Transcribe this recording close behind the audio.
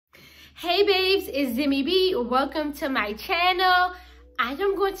Hey babes, it's Deme B. Welcome to my channel. I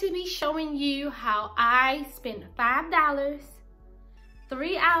am going to be showing you how I spent $5,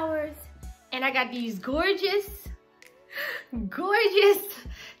 3 hours, and I got these gorgeous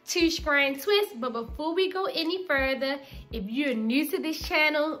 2-strand twists. But before we go any further, if you're new to this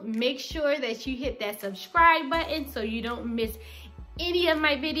channel, make sure that you hit that subscribe button so you don't miss any of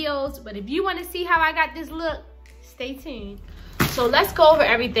my videos. But if you want to see how I got this look, stay tuned. So let's go over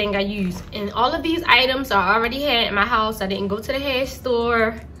everything I use. And all of these items I already had in my house. I didn't go to the hair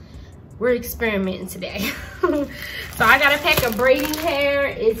store. We're experimenting today. So I got a pack of braiding hair.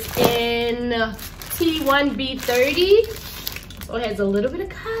 It's in T1B30. So it has a little bit of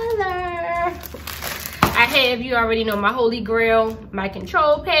color. I have, you already know, my holy grail, my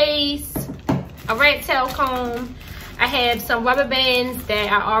control paste, a rat tail comb. I have some rubber bands that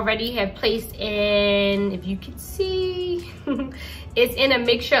I already have placed in, if you can see, it's in a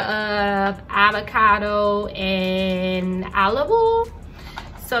mixture of avocado and olive oil.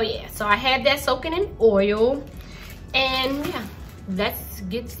 So yeah, so I have that soaking in oil. And yeah, let's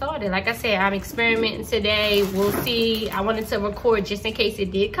get started. Like I said, I'm experimenting today. We'll see. I wanted to record just in case it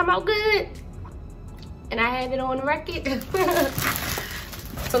did come out good. And I have it on record.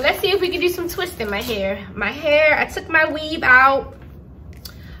 So let's see if we can do some twists in my hair. I took my weave out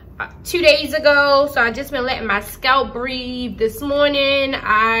 2 days ago. So I just been letting my scalp breathe. This morning,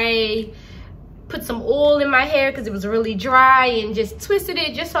 I put some oil in my hair because it was really dry and just twisted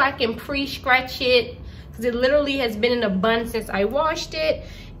it just so I can pre-stretch it. Because it literally has been in a bun since I washed it.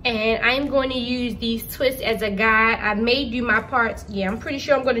 And I'm going to use these twists as a guide. I may do my parts. Yeah, I'm pretty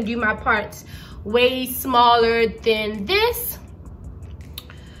sure I'm going to do my parts way smaller than this,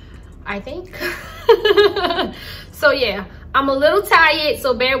 I think. So yeah, I'm a little tired,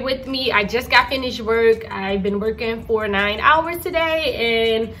 so bear with me. I just got finished work. I've been working for 9 hours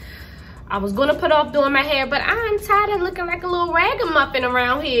today, and I was gonna put off doing my hair, but I'm tired of looking like a little ragamuffin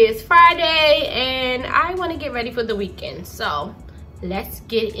around here. It's Friday, and I wanna get ready for the weekend. So let's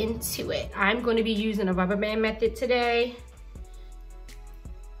get into it. I'm gonna be using a rubber band method today.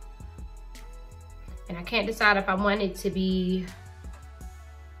 And I can't decide if I want it to be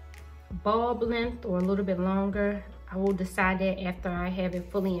bulb length or a little bit longer. I will decide that after I have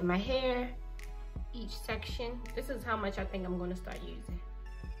it fully in my hair. Each section, this is how much I think I'm gonna start using.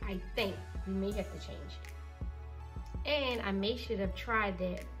 I think we may have to change it. And I may should have tried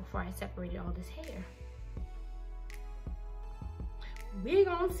that before I separated all this hair. We're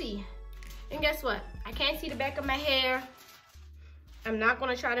gonna see. And guess what? I can't see the back of my hair. I'm not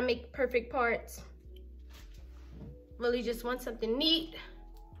gonna try to make perfect parts. Really just want something neat,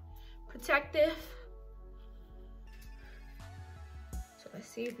 protective. So let's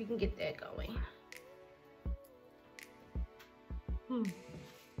see if we can get that going.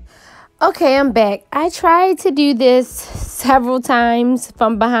 Okay, I'm back. I tried to do this several times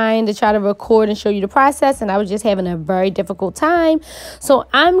from behind to try to record and show you the process, and I was just having a very difficult time. So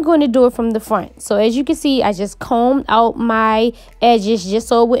I'm going to do it from the front. So as you can see, I just combed out my edges just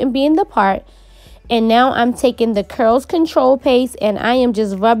so it wouldn't be in the part. And now I'm taking the curls control paste and I am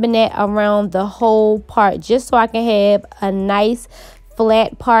just rubbing that around the whole part just so I can have a nice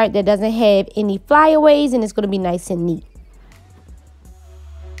flat part that doesn't have any flyaways, and it's going to be nice and neat.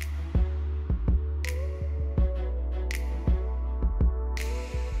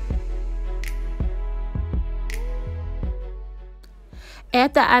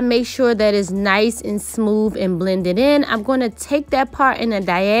 After I make sure that it's nice and smooth and blended in, I'm going to take that part in a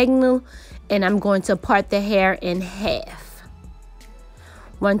diagonal and I'm going to part the hair in half.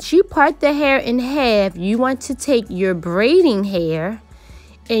 Once you part the hair in half, you want to take your braiding hair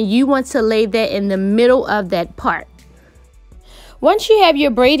and you want to lay that in the middle of that part. Once you have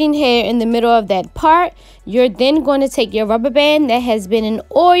your braiding hair in the middle of that part, you're then going to take your rubber band that has been in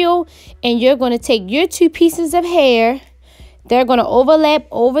oil and you're going to take your 2 pieces of hair. They're going to overlap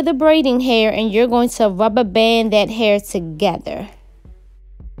over the braiding hair and you're going to rubber band that hair together.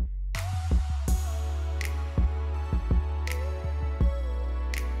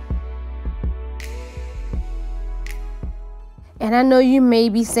 And I know you may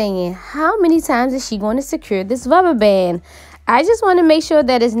be saying, how many times is she going to secure this rubber band? I just want to make sure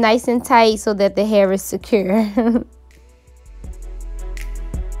that it's nice and tight so that the hair is secure.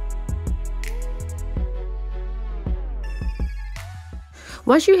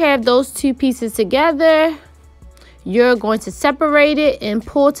 Once you have those 2 pieces together, you're going to separate it and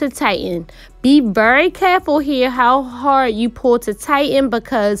pull to tighten. Be very careful here how hard you pull to tighten,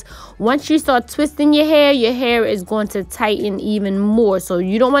 because once you start twisting your hair is going to tighten even more. So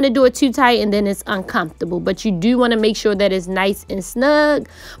you don't want to do it too tight and then it's uncomfortable, but you do want to make sure that it's nice and snug,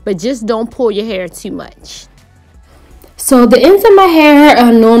 but just don't pull your hair too much. So the ends of my hair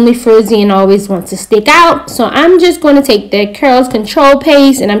are normally frizzy and always want to stick out. So I'm just going to take the Curls Control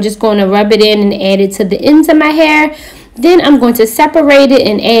Paste and I'm just going to rub it in and add it to the ends of my hair. Then I'm going to separate it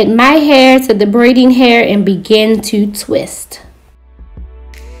and add my hair to the braiding hair and begin to twist.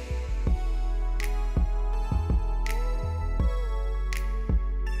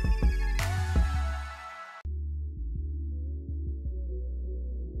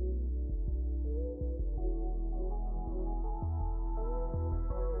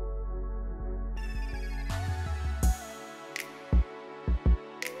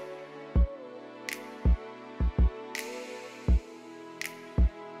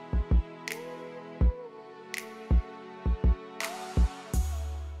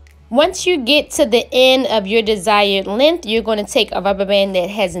 Once you get to the end of your desired length, you're going to take a rubber band that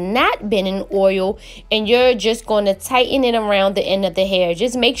has not been in oil and you're just going to tighten it around the end of the hair.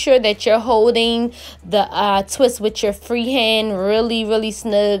 Just make sure that you're holding the twist with your free hand really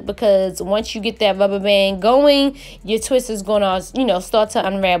snug, because once you get that rubber band going, your twist is going to, you know, start to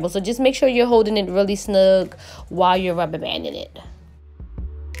unravel. So just make sure you're holding it really snug while you're rubber banding it.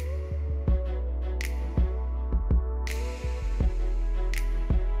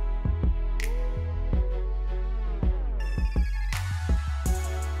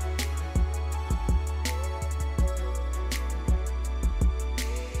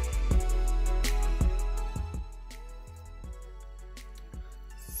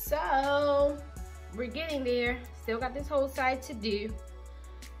 So we're getting there. Still got this whole side to do.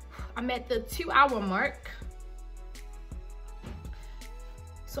 I'm at the 2-hour mark.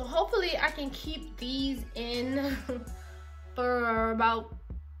 So hopefully I can keep these in for about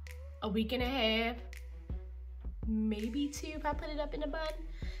a week and a half, maybe 2 if I put it up in a bun.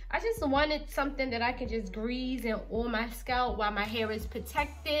 I just wanted something that I can just grease and oil my scalp while my hair is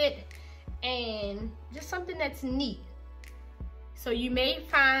protected, and just something that's neat. So you may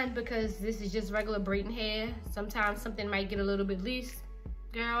find, because this is just regular braiding hair, sometimes something might get a little bit loose.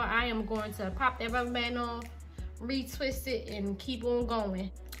 Girl, I am going to pop that rubber band off, retwist it, and keep on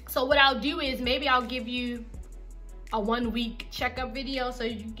going. So what I'll do is maybe I'll give you a 1-week checkup video so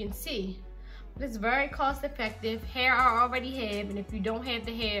you can see. But it's very cost effective. Hair I already have, and if you don't have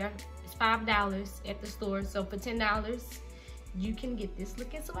the hair, it's $5 at the store. So for $10, you can get this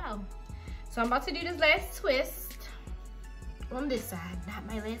look as well. So I'm about to do this last twist on this side, not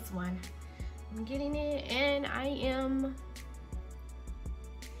my last one. I'm getting it, and I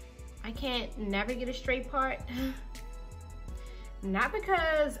can't never get a straight part. Not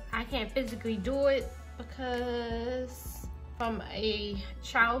because I can't physically do it, because from a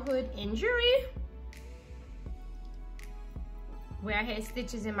childhood injury where I had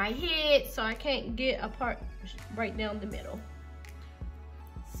stitches in my head, so I can't get a part right down the middle.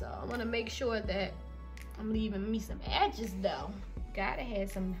 So I want to make sure that I'm leaving me some edges though. Gotta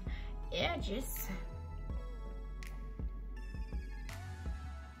have some edges.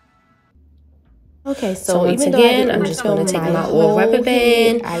 Okay, so once again, I'm just going to take my oil rubber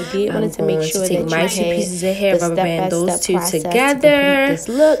band. I did wanted to make sure that my 2 pieces of hair rubber band, those two together. This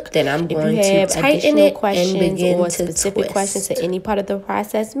look. Then I'm going to tighten it and begin to specific questions to any part of the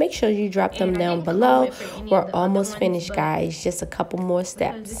process. Make sure you drop them down below. We're almost finished, guys. Just a couple more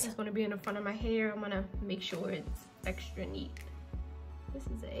steps. This is going to be in the front of my hair. I'm going to make sure it's extra neat. This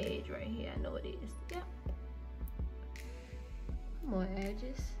is the edge right here. I know it is. Yep. More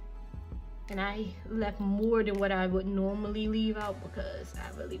edges. And I left more than what I would normally leave out because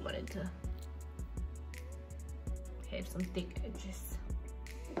I really wanted to have some thick edges.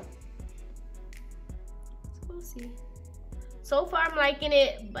 So we'll see. So far I'm liking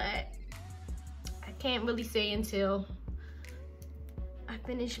it, but I can't really say until I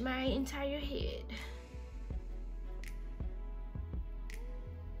finish my entire head.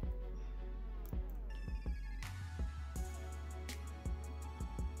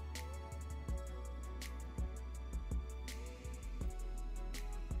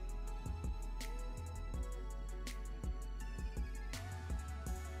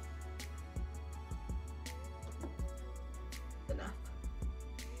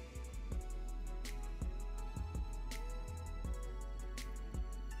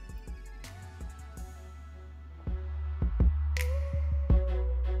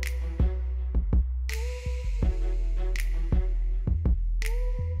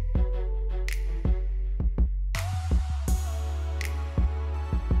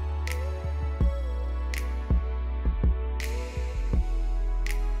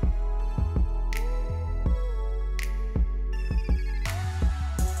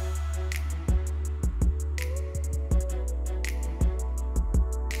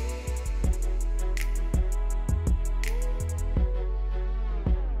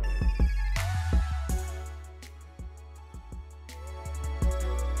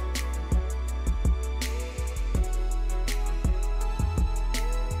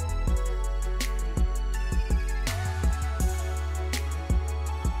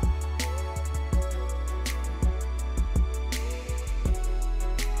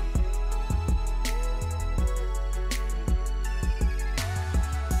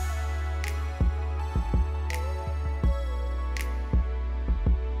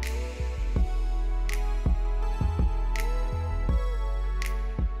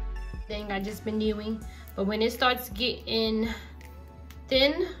 thing I just been doing. But when it starts getting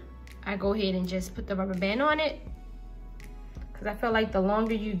thin, I go ahead and just put the rubber band on it. Because I feel like the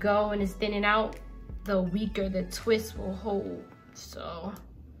longer you go and it's thinning out, the weaker the twist will hold. So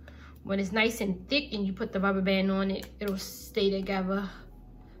when it's nice and thick and you put the rubber band on it, it'll stay together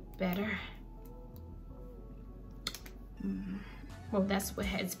better. Well, that's what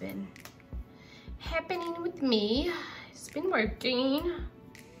has been happening with me. It's been working.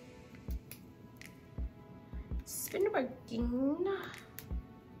 It's been working.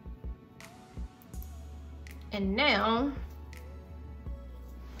 And now,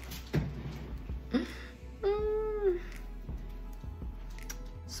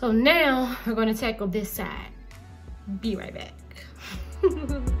 so now we're gonna tackle this side. Be right back.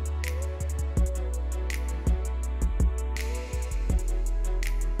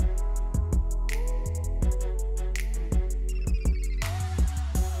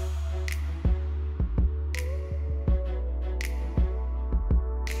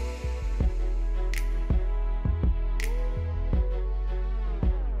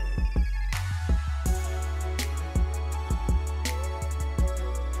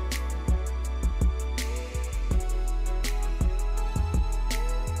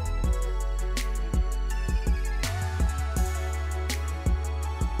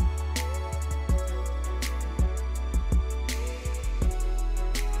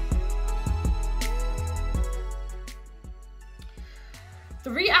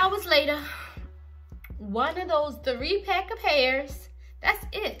 Later, one of those 3-pack of hairs, that's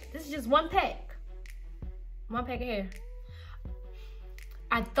it. This is just one pack of hair.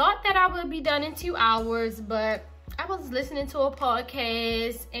 I thought that I would be done in 2 hours, but I was listening to a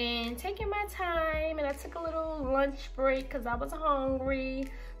podcast and taking my time, and I took a little lunch break because I was hungry,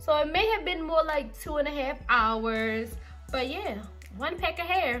 so it may have been more like 2.5 hours. But yeah, 1 pack of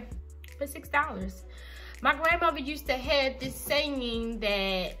hair for $6. My grandmother used to have this saying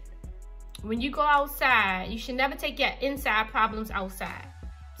that when you go outside, you should never take your inside problems outside.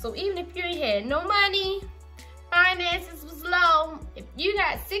 So even if you ain't had no money, finances was low, if you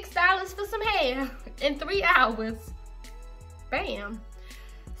got $6 for some hair in 3 hours, bam.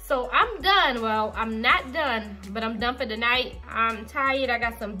 So I'm done. Well, I'm not done, but I'm done for the night. I'm tired. I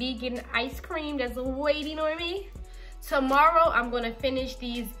got some vegan ice cream that's waiting on me. Tomorrow, I'm gonna finish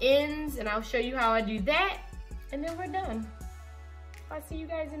these ends and I'll show you how I do that. And then we're done. I'll see you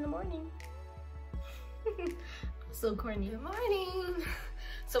guys in the morning. I'm so corny. Good morning.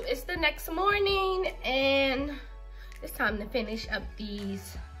 So it's the next morning and it's time to finish up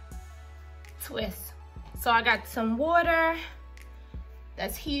these twists. So I got some water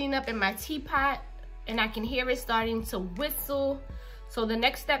that's heating up in my teapot and I can hear it starting to whistle. So the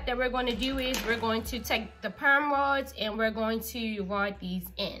next step that we're going to do is we're going to take the perm rods and we're going to rod these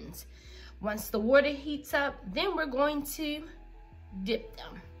ends. Once the water heats up, then we're going to dip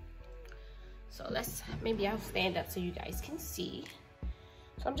them. So maybe I'll stand up so you guys can see.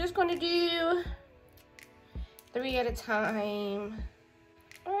 So I'm just gonna do 3 at a time.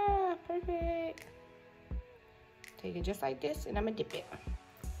 Ah, perfect. Take it just like this and I'm gonna dip it.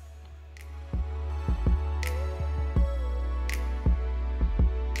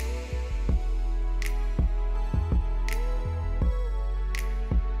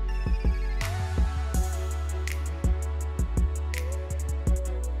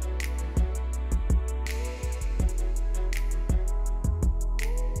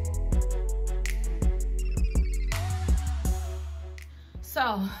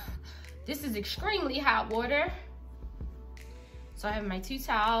 So this is extremely hot water. So I have my 2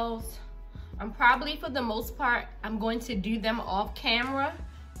 towels. I'm probably, for the most part, I'm going to do them off camera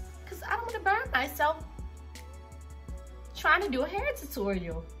because I don't want to burn myself trying to do a hair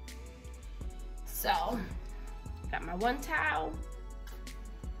tutorial. So got my 1 towel,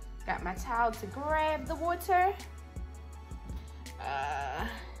 got my towel to grab the water.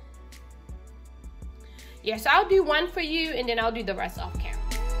 Yes, I'll do 1 for you and then I'll do the rest off camera.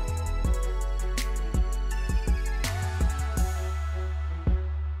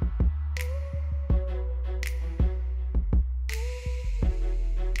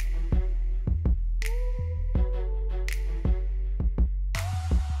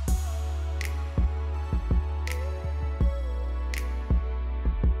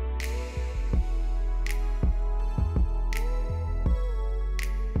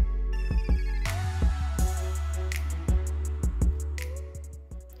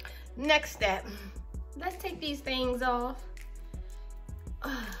 Next step, let's take these things off.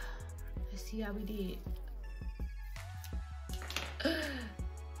 Let's see how we did.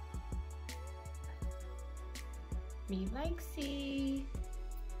 Me like see.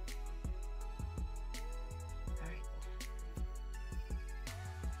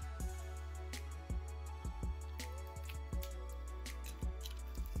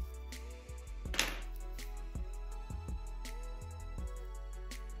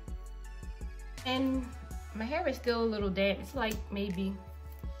 And my hair is still a little damp. It's like maybe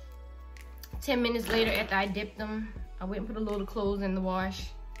 10 minutes later after I dipped them. I went and put a load of clothes in the wash.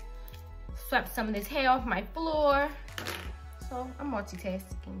 Swept some of this hair off my floor. So I'm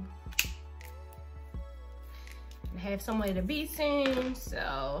multitasking. I have somewhere to be soon,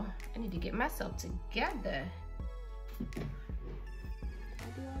 so I need to get myself together.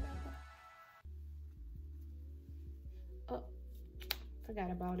 Oh,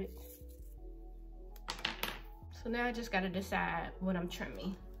 forgot about it. So now I just gotta decide what I'm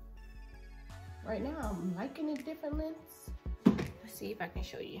trimming. Right now I'm liking the different lengths. Let's see if I can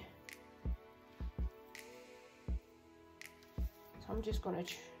show you. So I'm just gonna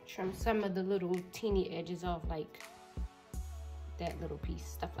trim some of the little teeny edges off, like that little piece,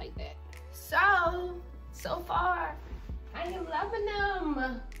 stuff like that. So far, I am loving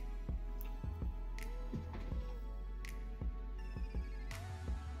them.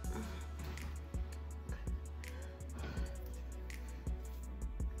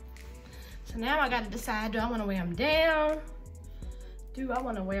 So now I gotta decide, do I wanna wear them down? Do I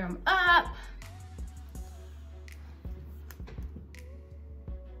wanna wear them up?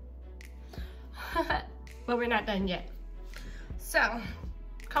 But we're not done yet. So, a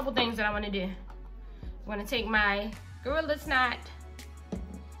couple things that I wanna do. I'm gonna take my Gorilla Knot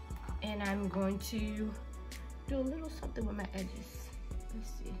and I'm going to do a little something with my edges.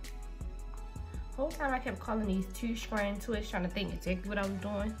 Let's see. The whole time I kept calling these 2-strand twists, trying to think exactly what I was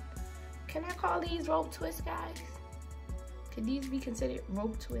doing. Can I call these rope twists, guys? Could these be considered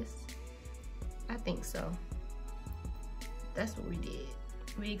rope twists? I think so. That's what we did.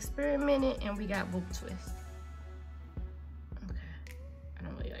 We experimented and we got rope twists. Okay, I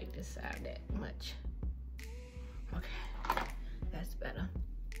don't really like this side that much. Okay, that's better.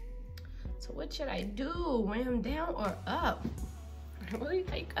 So what should I do? Wear them down or up? I really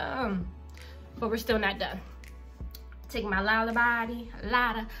like but we're still not done. Take my ladder body,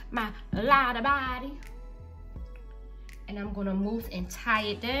 and I'm gonna move and tie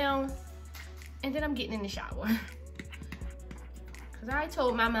it down, and then I'm getting in the shower. Cause I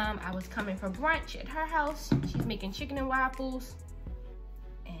told my mom I was coming for brunch at her house. She's making chicken and waffles,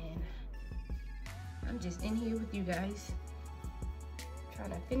 and I'm just in here with you guys, trying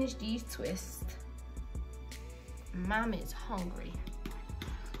to finish these twists. Mama is hungry.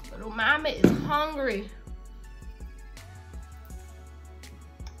 Little mama is hungry.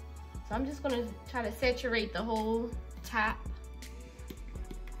 So I'm just gonna try to saturate the whole top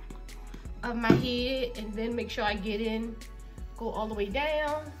of my head and then make sure I get in, go all the way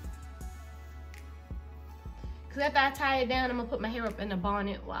down. Cause after I tie it down, I'm gonna put my hair up in the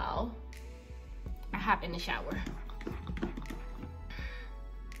bonnet while I hop in the shower.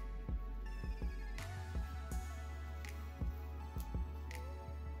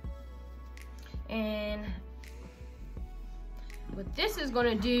 And what this is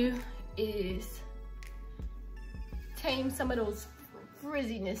gonna do is tame some of those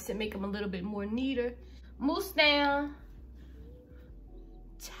frizziness and make them a little bit more neater. Mousse down,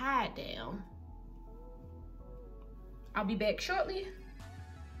 tie down. I'll be back shortly,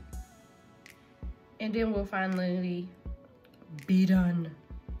 and then we'll finally be done.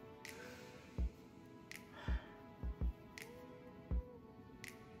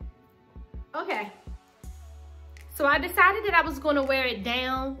 Okay, so I decided that I was gonna wear it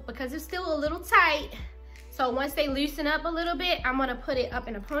down because it's still a little tight. So once they loosen up a little bit, I'm gonna put it up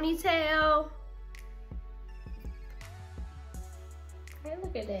in a ponytail. Hey,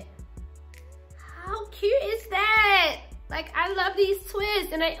 look at that. How cute is that? Like, I love these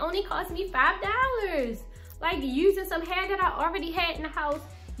twists, and they only cost me $5. Like, using some hair that I already had in the house,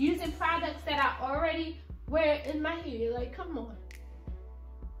 using products that I already wear in my hair. Like, come on.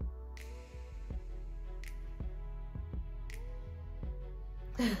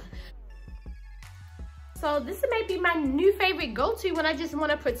 So this may be my new favorite go-to when I just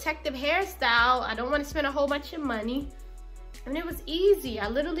want a protective hairstyle. I don't want to spend a whole bunch of money. And it was easy. I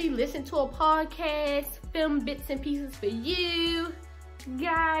literally listened to a podcast, filmed bits and pieces for you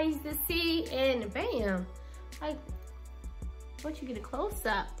guys to see, and bam. Like, once you get a close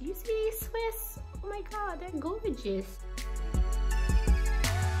up, do you see these twists? Oh my God, they're gorgeous.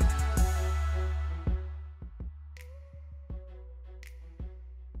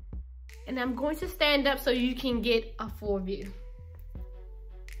 And I'm going to stand up so you can get a full view.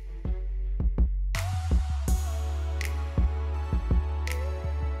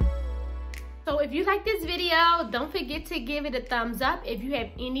 So if you like this video, don't forget to give it a thumbs up. If you have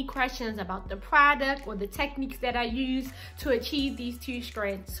any questions about the product or the techniques that I use to achieve these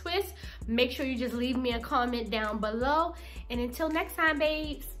 2-strand twists, make sure you just leave me a comment down below. And until next time,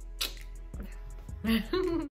 babes. it.